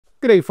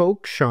G'day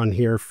folks, Sean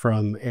here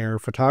from Air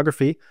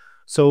Photography.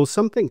 So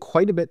something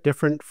quite a bit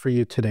different for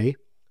you today.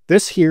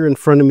 This here in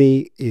front of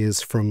me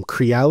is from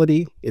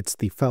Creality. It's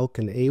the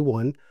Falcon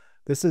A1.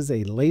 This is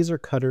a laser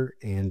cutter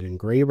and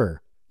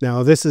engraver.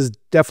 Now this is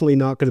definitely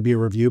not going to be a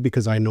review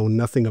because I know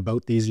nothing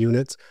about these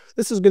units.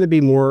 This is going to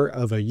be more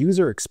of a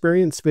user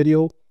experience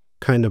video,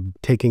 kind of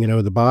taking it out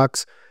of the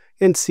box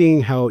and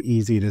seeing how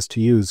easy it is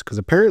to use, because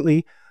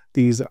apparently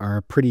these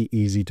are pretty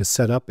easy to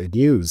set up and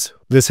use.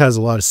 This has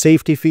a lot of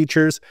safety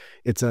features.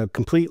 It's a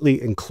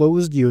completely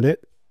enclosed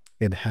unit.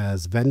 It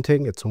has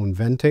venting, its own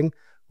venting,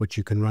 which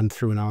you can run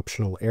through an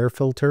optional air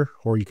filter,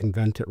 or you can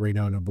vent it right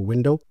out of a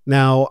window.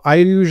 Now, I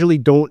usually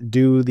don't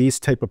do these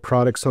type of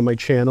products on my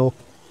channel.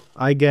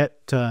 I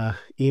get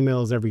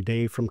emails every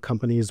day from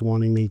companies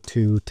wanting me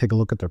to take a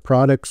look at their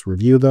products,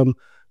 review them,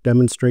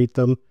 demonstrate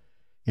them.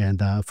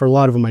 And for a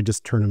lot of them, I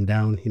just turn them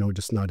down,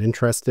 just not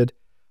interested.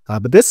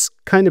 But this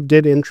kind of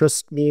did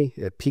interest me.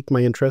 It piqued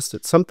my interest.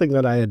 It's something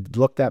that I had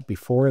looked at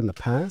before in the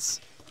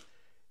past.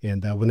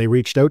 And when they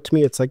reached out to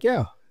me, it's like,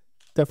 yeah,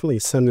 definitely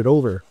send it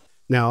over.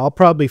 Now, I'll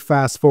probably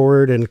fast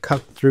forward and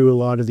cut through a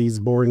lot of these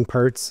boring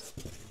parts.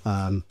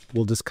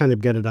 We'll just kind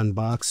of get it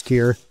unboxed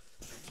here,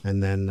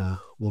 and then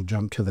we'll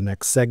jump to the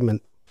next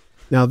segment.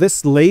 Now,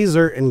 this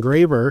laser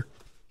engraver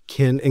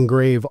can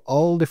engrave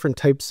all different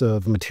types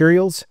of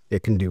materials.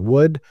 It can do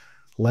wood,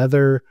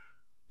 leather,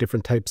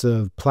 different types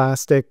of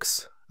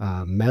plastics,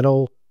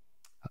 metal,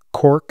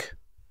 cork,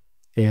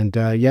 and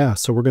yeah,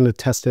 so we're going to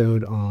test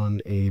out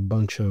on a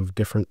bunch of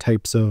different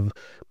types of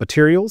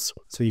materials.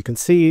 So you can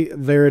see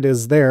there it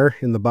is there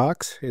in the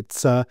box.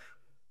 It's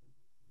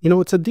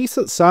it's a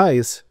decent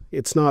size.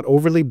 It's not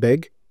overly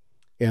big,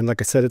 and like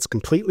I said, it's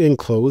completely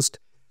enclosed.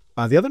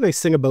 The other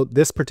nice thing about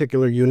this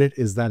particular unit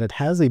is that it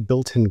has a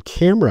built-in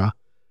camera,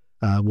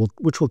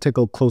 which we'll take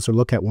a closer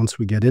look at once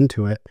we get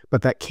into it.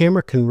 But that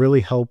camera can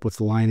really help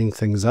with lining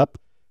things up,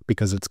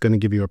 because it's going to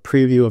give you a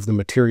preview of the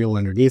material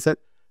underneath it.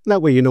 And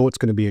that way you know it's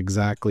going to be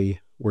exactly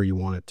where you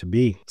want it to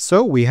be.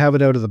 So we have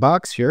it out of the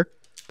box here.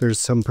 There's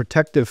some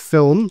protective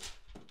film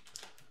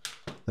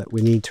that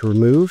we need to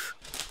remove.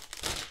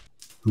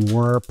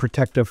 More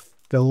protective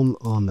film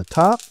on the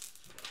top.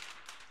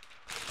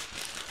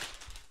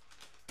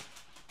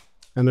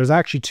 And there's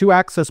actually two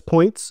access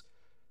points.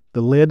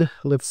 The lid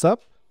lifts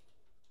up,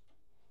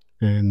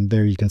 and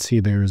there you can see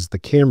there's the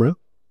camera.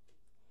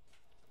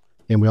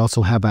 And we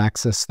also have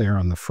access there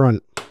on the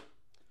front.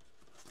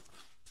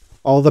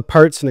 All the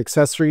parts and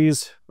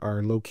accessories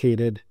are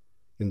located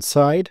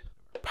inside.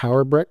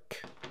 Power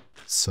brick,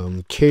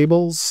 some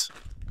cables.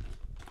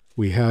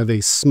 We have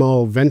a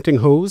small venting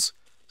hose.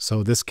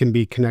 So this can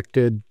be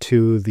connected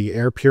to the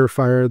air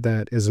purifier.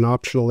 That is an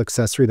optional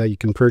accessory that you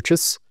can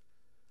purchase.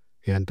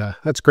 And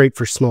that's great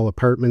for small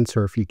apartments,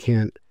 or if you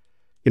can't,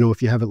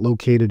 if you have it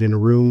located in a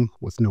room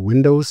with no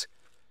windows,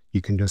 you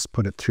can just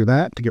put it through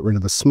that to get rid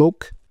of the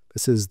smoke.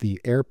 This is the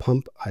air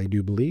pump, I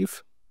do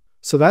believe.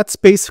 So that's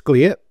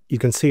basically it. You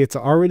can see it's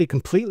already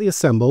completely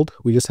assembled.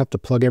 We just have to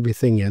plug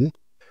everything in.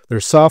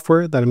 There's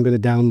software that I'm going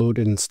to download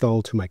and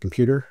install to my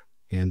computer,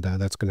 and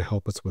that's going to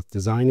help us with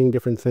designing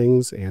different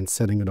things and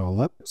setting it all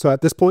up. So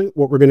at this point,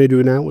 what we're going to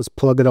do now is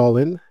plug it all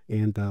in,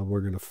 and we're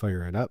going to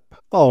fire it up.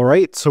 All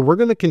right, so we're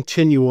going to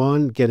continue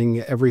on getting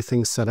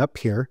everything set up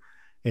here,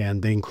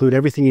 and they include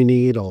everything you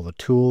need, all the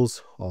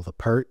tools, all the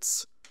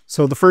parts.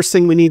 So the first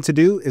thing we need to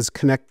do is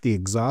connect the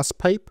exhaust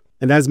pipe.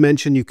 And as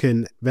mentioned, you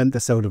can vent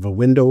this out of a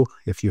window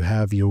if you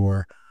have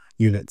your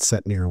unit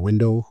set near a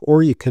window,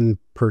 or you can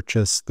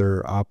purchase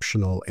their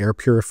optional air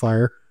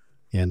purifier.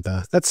 And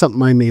that's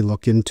something I may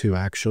look into,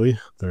 actually.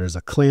 There's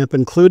a clamp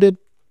included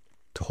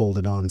to hold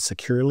it on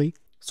securely.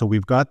 So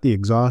we've got the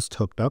exhaust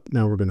hooked up.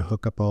 Now we're going to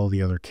hook up all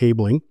the other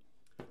cabling.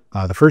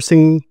 The first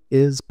thing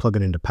is plug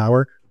it into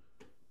power.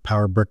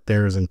 Power brick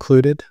there is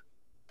included,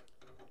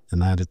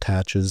 and that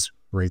attaches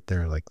right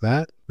there like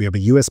that. We have a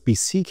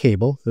USB-C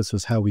cable. This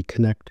is how we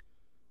connect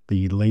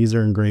the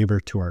laser engraver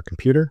to our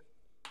computer.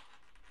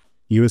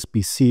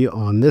 USB-C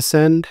on this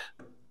end.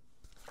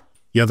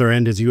 The other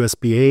end is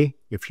USB-A.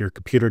 If your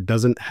computer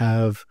doesn't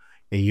have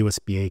a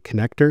USB-A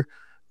connector,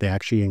 they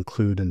actually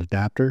include an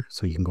adapter,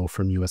 so you can go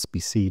from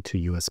USB-C to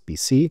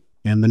USB-C.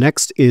 And the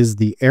next is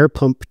the air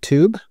pump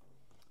tube.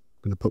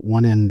 I'm going to put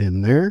one end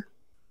in there.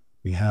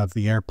 We have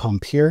the air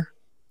pump here.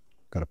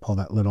 Got to pull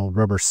that little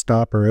rubber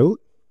stopper out.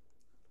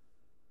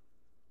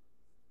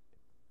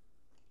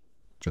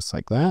 Just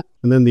like that.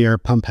 And then the air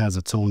pump has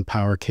its own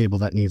power cable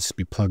that needs to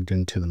be plugged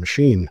into the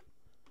machine.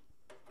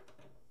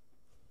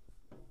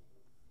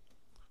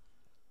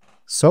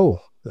 So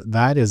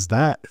that is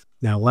that.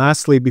 Now,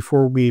 lastly,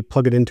 before we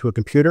plug it into a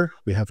computer,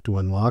 we have to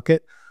unlock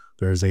it.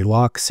 There's a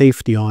lock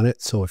safety on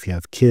it. So if you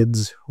have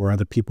kids or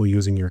other people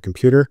using your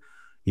computer,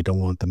 you don't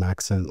want them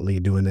accidentally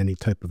doing any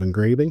type of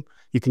engraving.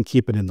 You can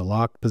keep it in the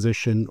lock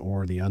position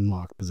or the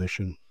unlock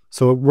position.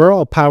 So we're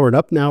all powered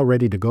up now,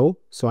 ready to go.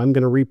 So I'm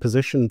going to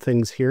reposition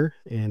things here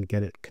and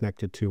get it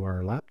connected to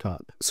our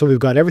laptop. So we've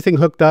got everything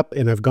hooked up,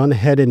 and I've gone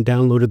ahead and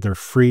downloaded their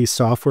free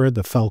software,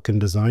 the Falcon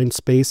Design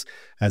Space.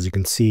 As you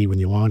can see, when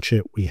you launch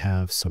it, we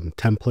have some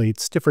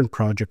templates, different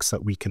projects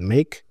that we can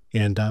make.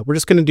 And we're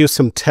just going to do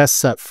some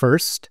tests at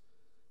first.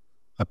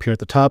 Up here at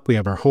the top, we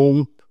have our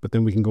home, but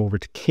then we can go over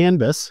to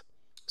Canvas.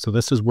 So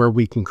this is where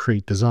we can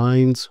create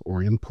designs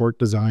or import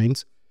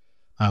designs.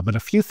 But a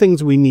few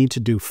things we need to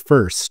do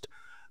first.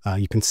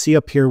 You can see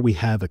up here we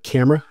have a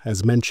camera.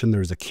 As mentioned,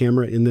 there's a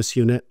camera in this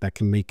unit that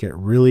can make it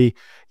really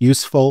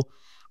useful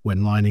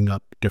when lining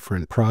up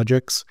different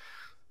projects.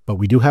 But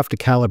we do have to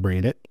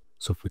calibrate it.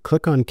 So if we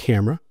click on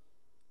camera,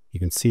 you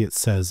can see it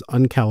says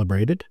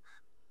uncalibrated.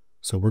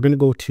 So we're going to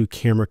go to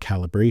camera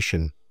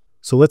calibration.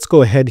 So let's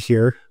go ahead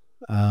here.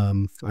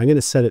 I'm going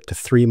to set it to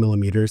 3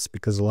 millimeters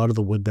because a lot of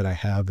the wood that I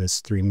have is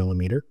 3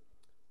 millimeter.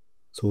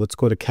 So let's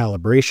go to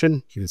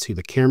calibration. You can see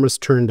the camera's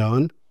turned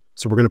on.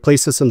 So we're going to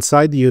place this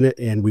inside the unit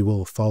and we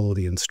will follow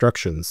the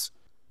instructions.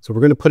 So we're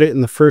going to put it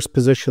in the first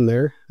position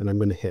there, and I'm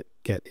going to hit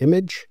get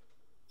image.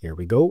 Here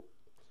we go.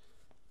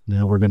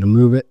 Now we're going to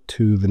move it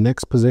to the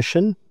next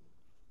position.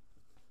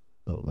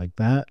 About like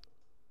that.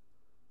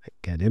 Hit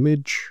get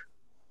image.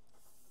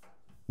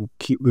 We'll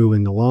keep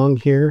moving along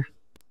here.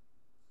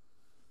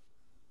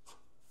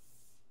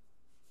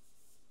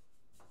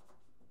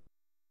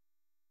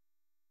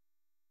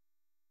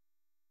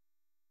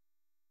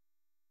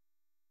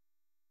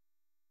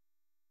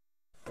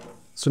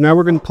 So now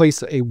we're going to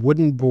place a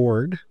wooden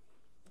board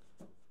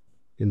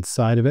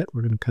inside of it.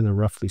 We're going to kind of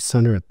roughly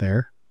center it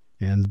there.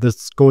 And this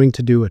is going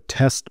to do a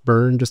test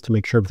burn just to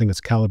make sure everything is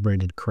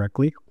calibrated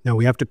correctly. Now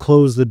we have to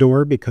close the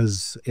door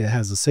because it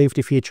has a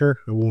safety feature.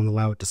 It won't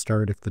allow it to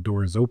start if the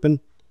door is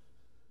open.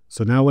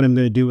 So now what I'm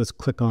going to do is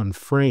click on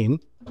frame.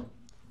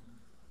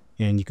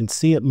 And you can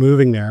see it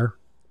moving there.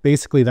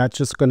 Basically, that's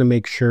just going to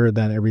make sure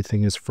that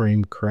everything is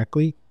framed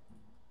correctly.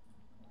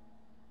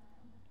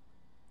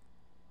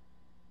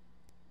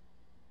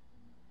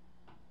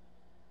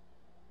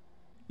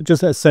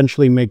 Just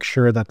essentially make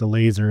sure that the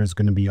laser is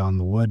going to be on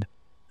the wood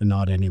and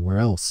not anywhere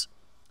else.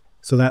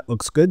 So that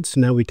looks good. So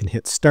now we can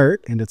hit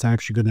start, and it's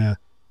actually going to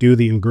do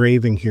the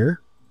engraving here.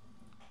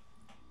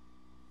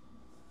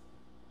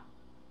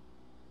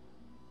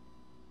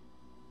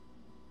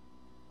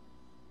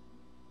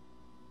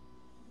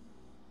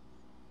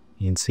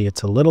 You can see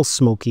it's a little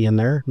smoky in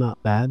there,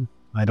 not bad.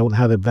 I don't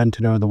have it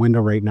vented out of the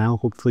window right now.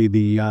 Hopefully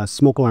the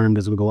smoke alarm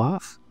doesn't go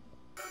off.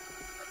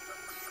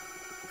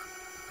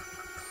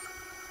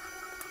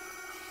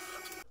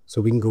 So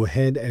we can go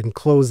ahead and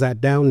close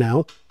that down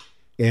now.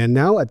 And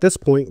now at this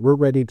point, we're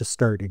ready to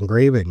start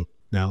engraving.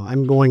 Now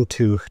I'm going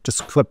to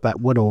just flip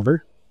that wood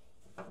over.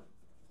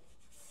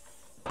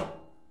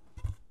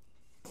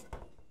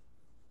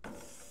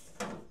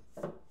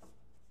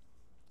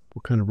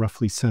 We'll kind of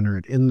roughly center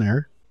it in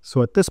there.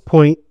 So at this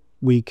point,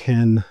 we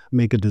can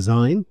make a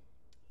design.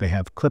 They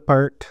have clip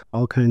art,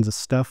 all kinds of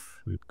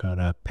stuff. We've got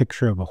a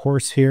picture of a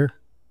horse here.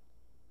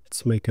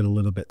 Let's make it a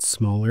little bit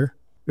smaller.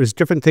 There's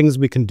different things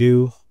we can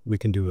do. We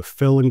can do a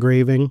fill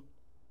engraving.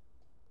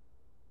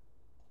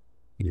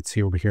 You can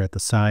see over here at the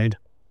side.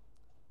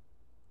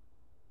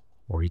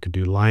 Or you could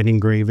do line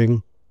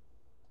engraving.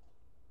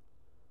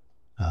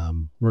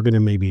 We're going to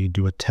maybe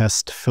do a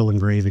test fill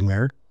engraving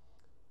there.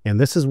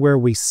 And this is where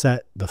we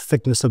set the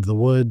thickness of the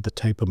wood, the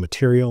type of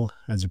material.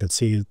 As you can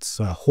see, it's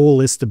a whole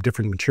list of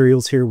different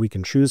materials here we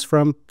can choose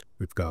from.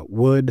 We've got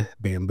wood,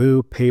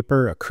 bamboo,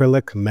 paper,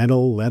 acrylic,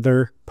 metal,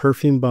 leather,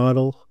 perfume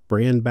bottle,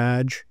 brand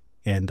badge.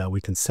 And we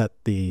can set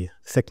the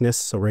thickness.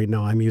 So right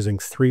now I'm using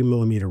 3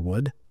 millimeter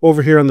wood.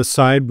 Over here on the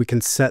side, we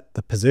can set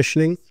the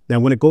positioning. Now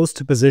when it goes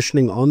to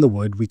positioning on the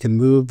wood, we can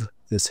move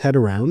this head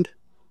around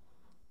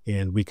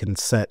and we can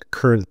set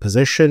current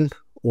position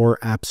or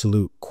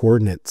absolute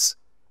coordinates.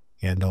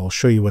 And I'll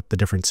show you what the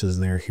difference is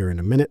there here in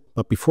a minute.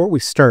 But before we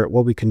start,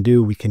 what we can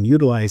do, we can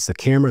utilize the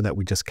camera that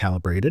we just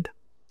calibrated.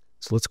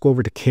 So let's go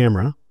over to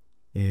camera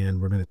and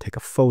we're going to take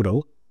a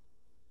photo.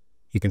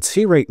 You can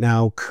see right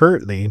now,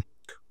 currently,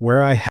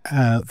 where I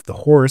have the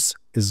horse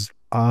is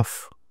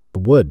off the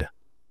wood.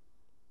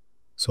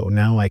 So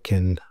now I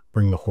can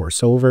bring the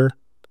horse over.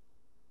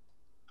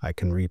 I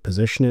can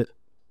reposition it.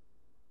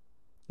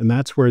 And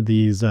that's where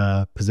these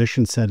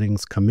position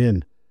settings come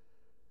in.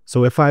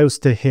 So if I was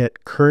to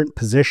hit current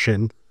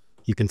position,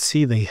 you can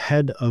see the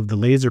head of the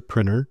laser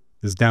printer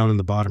is down in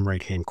the bottom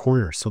right-hand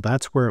corner. So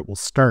that's where it will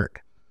start.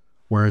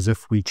 Whereas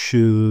if we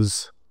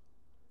choose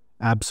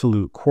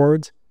absolute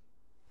chords,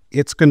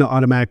 it's going to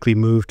automatically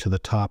move to the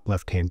top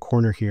left-hand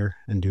corner here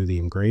and do the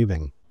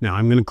engraving. Now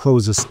I'm going to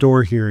close this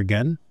door here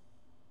again.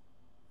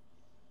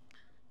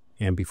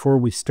 And before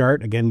we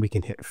start, again, we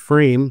can hit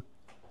frame.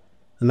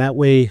 And that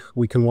way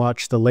we can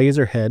watch the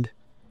laser head.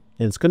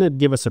 And it's going to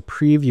give us a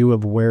preview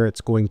of where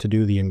it's going to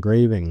do the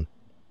engraving.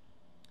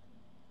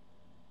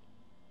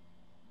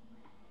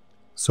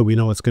 So we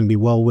know it's going to be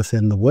well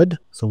within the wood.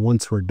 So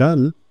once we're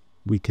done,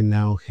 we can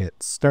now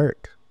hit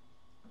start.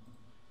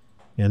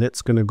 And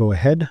it's going to go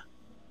ahead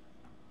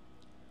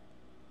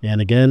And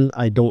again,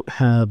 I don't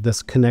have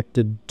this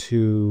connected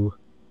to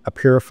a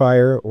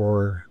purifier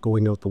or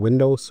going out the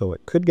window, so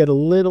it could get a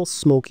little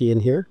smoky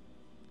in here.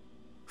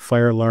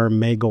 Fire alarm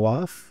may go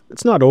off.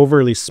 It's not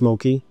overly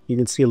smoky. You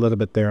can see a little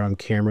bit there on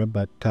camera,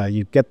 but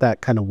you get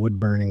that kind of wood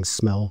burning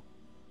smell.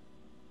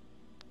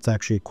 It's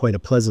actually quite a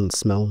pleasant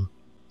smell.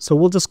 So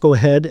we'll just go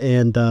ahead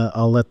and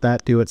I'll let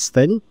that do its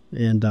thing,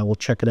 and we'll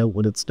check it out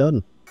when it's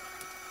done.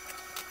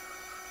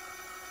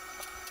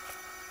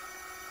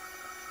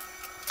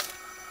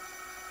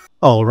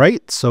 All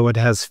right, so it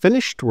has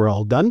finished. We're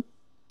all done.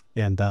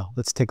 And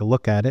let's take a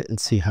look at it and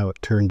see how it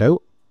turned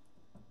out.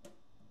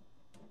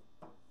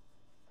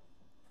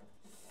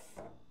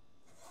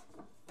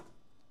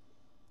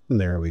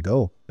 And there we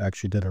go.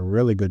 Actually did a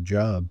really good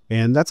job.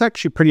 And that's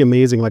actually pretty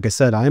amazing. Like I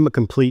said, I'm a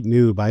complete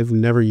noob. I've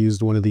never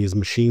used one of these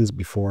machines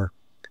before.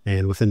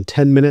 And within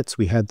 10 minutes,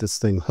 we had this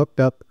thing hooked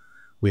up.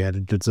 We had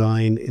a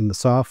design in the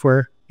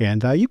software.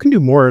 And you can do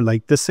more.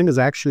 Like, this thing is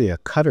actually a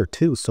cutter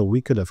too. So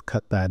we could have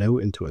cut that out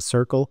into a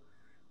circle.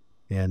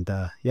 And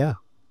yeah,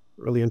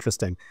 really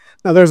interesting.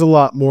 Now, there's a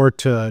lot more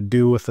to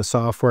do with the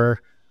software,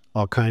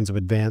 all kinds of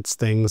advanced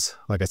things.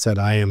 Like I said,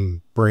 I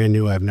am brand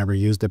new. I've never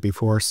used it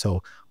before,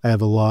 so I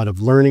have a lot of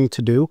learning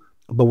to do.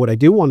 But what I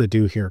do want to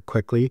do here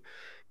quickly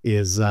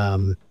is do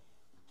a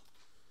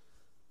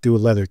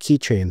leather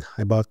keychain.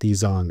 I bought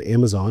these on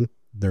Amazon.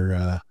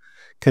 They're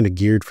kind of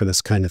geared for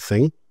this kind of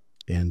thing.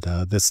 And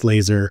this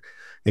laser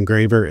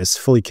engraver is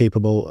fully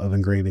capable of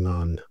engraving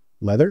on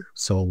leather.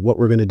 So what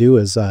we're going to do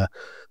is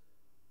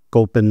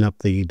open up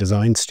the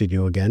design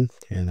studio again,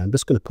 and I'm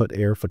just going to put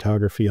air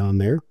photography on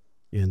there.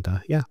 And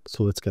yeah,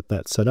 so let's get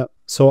that set up.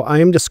 So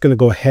I'm just going to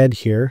go ahead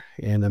here,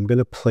 and I'm going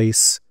to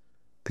place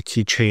the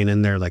keychain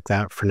in there like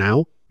that for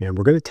now. And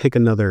we're going to take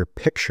another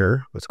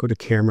picture. Let's go to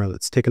camera.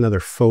 Let's take another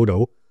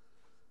photo.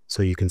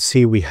 So you can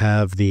see we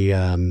have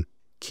the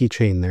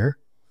keychain there.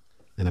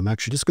 And I'm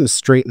actually just going to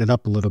straighten it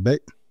up a little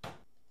bit.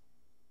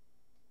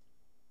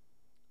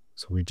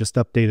 So we just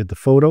updated the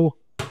photo.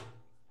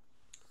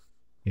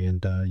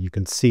 And you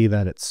can see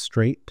that it's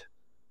straight.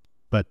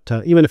 But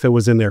even if it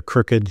was in there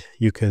crooked,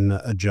 you can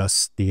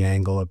adjust the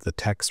angle of the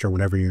text or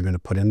whatever you're going to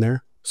put in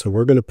there. So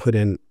we're going to put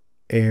in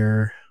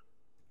air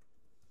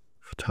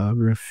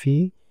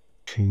photography,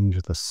 change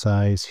the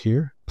size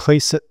here,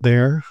 place it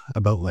there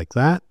about like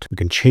that. We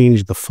can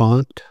change the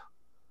font.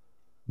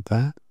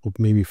 That we'll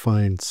maybe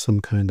find some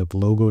kind of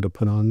logo to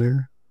put on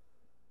there.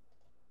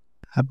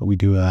 How about we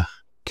do a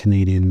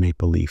Canadian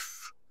maple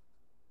leaf?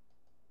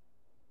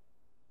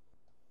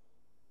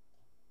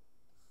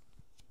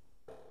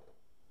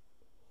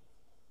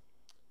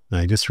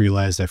 I just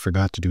realized I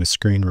forgot to do a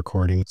screen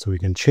recording, so we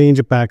can change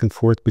it back and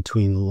forth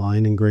between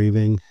line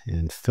engraving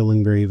and fill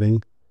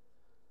engraving.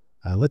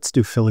 Let's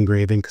do fill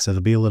engraving because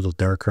it'll be a little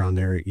darker on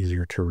there,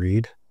 easier to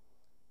read.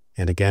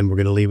 And again, we're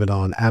going to leave it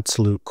on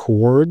absolute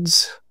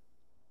chords.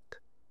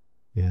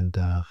 And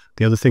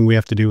the other thing we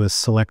have to do is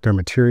select our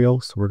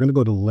material. So we're going to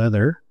go to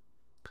leather,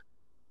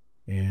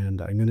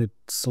 and I'm going to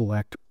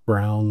select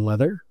brown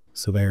leather.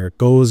 So there it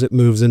goes. It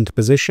moves into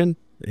position,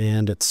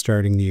 and it's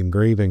starting the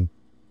engraving.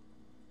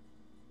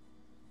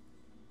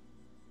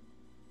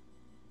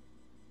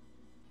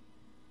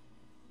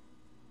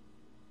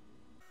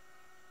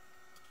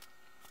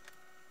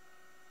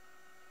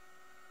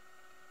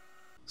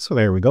 So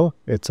there we go.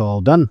 It's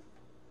all done.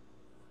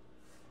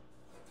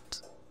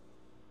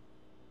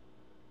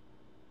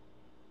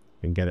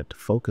 And get it to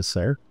focus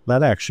there.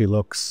 That actually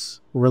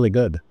looks really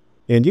good.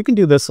 And you can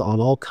do this on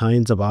all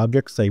kinds of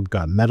objects. They've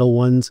got metal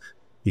ones.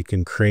 You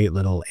can create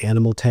little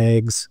animal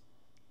tags,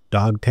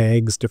 dog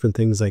tags, different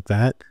things like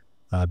that,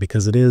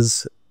 because it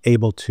is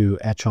able to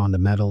etch onto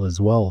metal as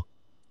well.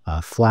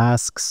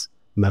 Flasks,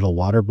 metal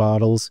water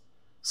bottles.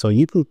 So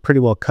you can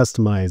pretty well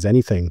customize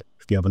anything.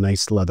 If you have a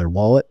nice leather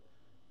wallet,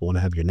 want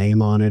to have your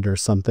name on it or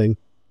something,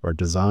 or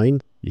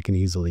design, you can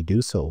easily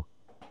do so.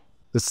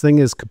 This thing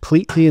is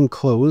completely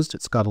enclosed.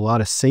 It's got a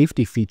lot of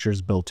safety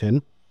features built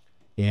in.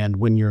 And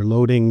when you're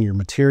loading your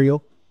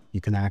material, you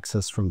can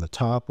access from the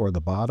top or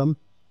the bottom.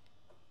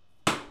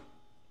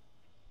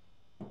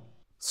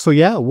 So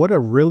yeah, what a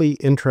really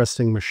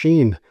interesting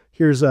machine.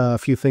 Here's a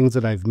few things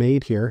that I've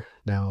made here.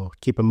 Now,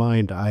 keep in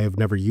mind, I have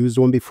never used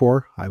one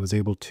before. I was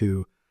able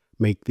to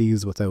make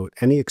these without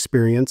any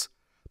experience.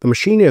 The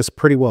machine is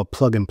pretty well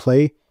plug and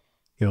play.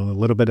 You know, a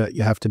little bit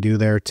you have to do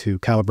there to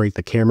calibrate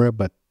the camera,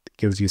 but it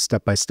gives you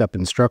step-by-step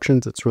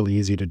instructions. It's really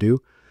easy to do.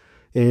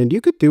 And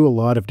you could do a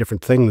lot of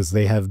different things.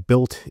 They have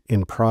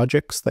built-in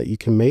projects that you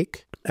can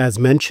make. As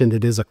mentioned,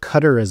 it is a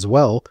cutter as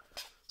well.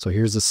 So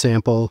here's a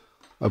sample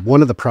of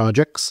one of the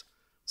projects.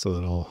 So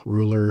little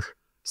ruler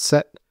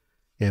set.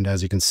 And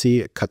as you can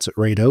see, it cuts it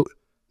right out.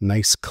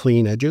 Nice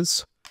clean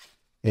edges.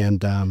 And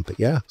but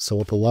yeah,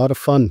 so it's a lot of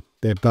fun.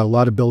 They've got a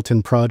lot of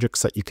built-in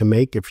projects that you can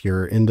make if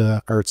you're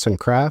into arts and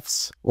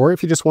crafts, or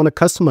if you just want to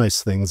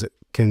customize things. It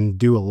can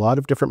do a lot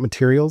of different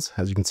materials.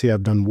 As you can see,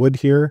 I've done wood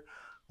here,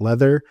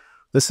 leather.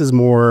 This is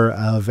more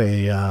of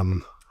a,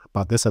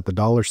 bought this at the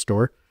dollar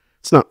store.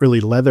 It's not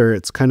really leather.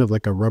 It's kind of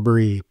like a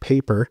rubbery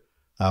paper,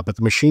 but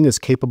the machine is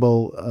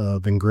capable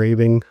of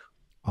engraving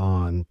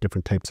on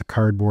different types of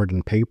cardboard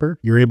and paper.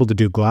 You're able to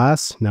do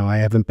glass. Now, I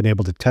haven't been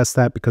able to test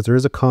that because there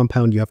is a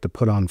compound you have to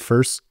put on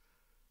first,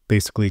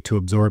 basically to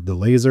absorb the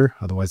laser.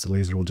 Otherwise, the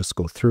laser will just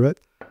go through it.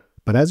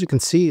 But as you can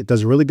see, it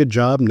does a really good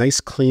job.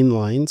 Nice clean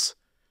lines.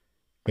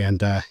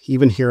 And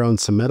even here on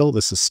some metal,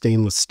 this is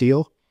stainless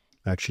steel.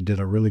 I actually did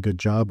a really good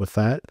job with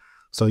that.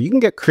 So you can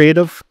get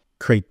creative,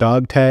 create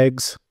dog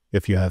tags.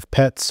 If you have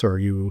pets or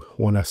you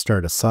want to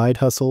start a side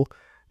hustle,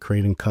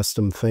 creating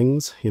custom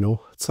things, you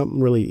know, it's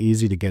something really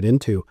easy to get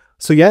into.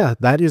 So yeah,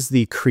 that is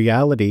the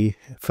Creality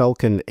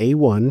Falcon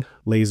A1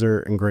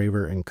 laser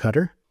engraver and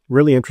cutter.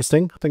 Really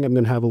interesting. I think I'm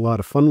going to have a lot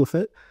of fun with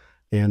it.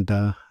 And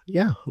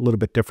yeah, a little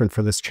bit different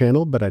for this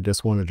channel, but I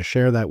just wanted to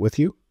share that with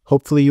you.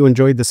 Hopefully you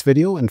enjoyed this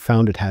video and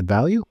found it had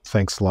value.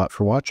 Thanks a lot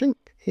for watching,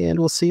 and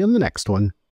we'll see you in the next one.